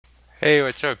Hey,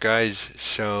 what's up, guys?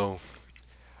 So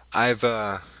I've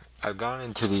gone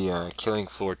into the Killing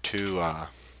Floor 2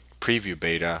 preview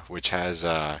beta, which has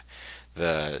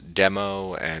the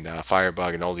demo and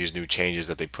Firebug and all these new changes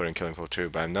that they put in Killing Floor 2.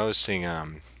 But I'm noticing not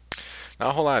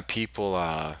a whole lot of people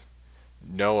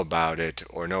know about it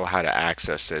or know how to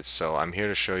access it. So I'm here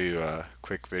to show you a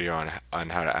quick video on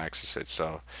how to access it.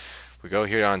 So we go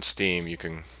here on Steam. You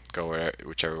can go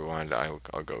whichever one.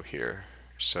 I'll go here.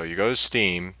 So you go to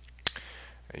Steam.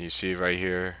 And you see right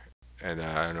here, and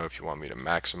I don't know if you want me to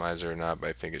maximize it or not,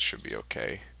 but I think it should be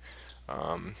okay.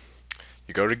 Um,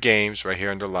 you go to games right here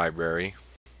under library,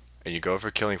 and you go for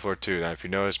Killing Floor 2. Now, if you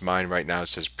notice, mine right now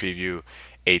says preview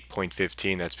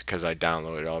 8.15. That's because I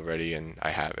downloaded it already and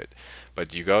I have it.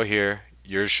 But you go here,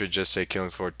 yours should just say Killing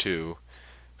Floor 2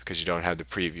 because you don't have the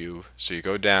preview. So you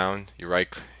go down, you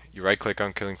right click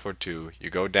on Killing Floor 2, you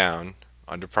go down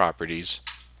under properties,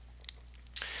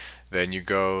 then you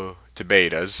go to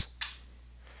betas,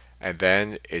 and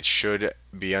then it should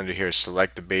be under here,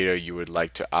 select the beta you would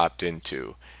like to opt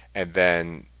into, and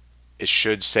then it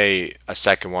should say a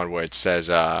second one where it says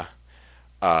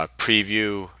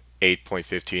preview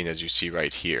 8.15, as you see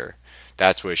right here.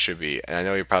 That's what it should be. And I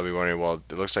know you're probably wondering, well,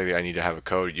 it looks like I need to have a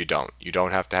code. You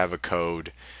don't have to have a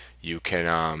code. You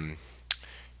can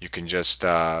just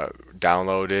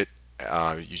download it.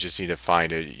 You just need to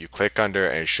find it. You click under,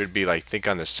 and it should be like, think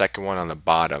on the second one on the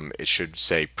bottom, it should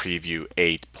say preview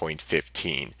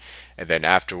 8.15. And then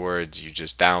afterwards, you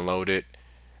just download it,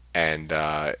 and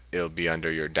it'll be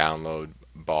under your download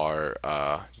bar,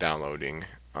 downloading.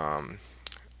 I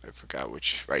forgot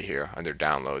which, right here under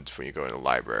downloads when you go in the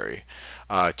library.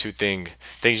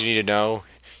 Things you need to know.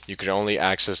 You can only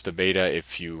access the beta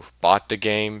if you bought the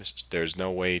game. There's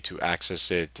no way to access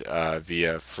it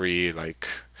via free, like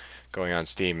going on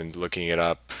Steam and looking it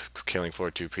up, Killing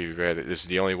Floor 2 preview beta. This is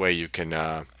the only way you can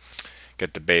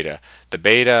get the beta. The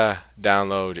beta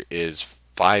download is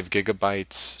 5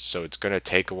 gigabytes, so it's going to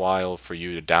take a while for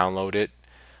you to download it.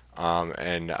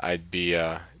 And I'd be,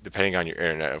 depending on your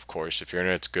internet, of course. If your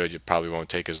internet's good, it probably won't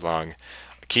take as long.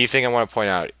 A key thing I want to point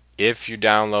out, if you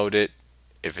download it,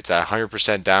 if it's at 100%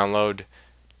 download,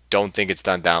 don't think it's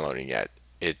done downloading yet.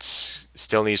 It's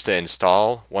still needs to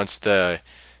install. Once the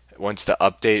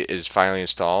update is finally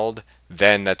installed,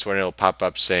 then that's when it'll pop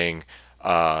up saying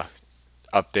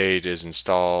update is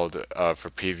installed for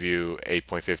preview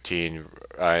 8.15,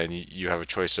 and you have a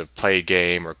choice of play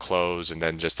game or close and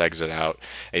then just exit out,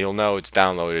 and you'll know it's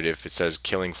downloaded if it says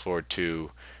Killing Floor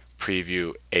 2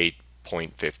 preview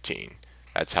 8.15.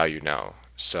 That's how you know.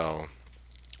 So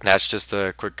that's just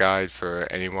a quick guide for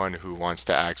anyone who wants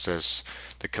to access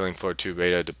the Killing Floor 2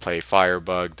 beta to play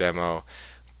Firebug demo.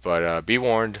 But be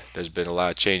warned, there's been a lot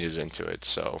of changes into it,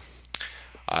 so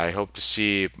I hope to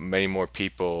see many more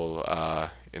people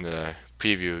in the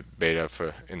preview beta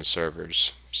for in the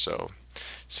servers. So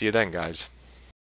see you then, guys.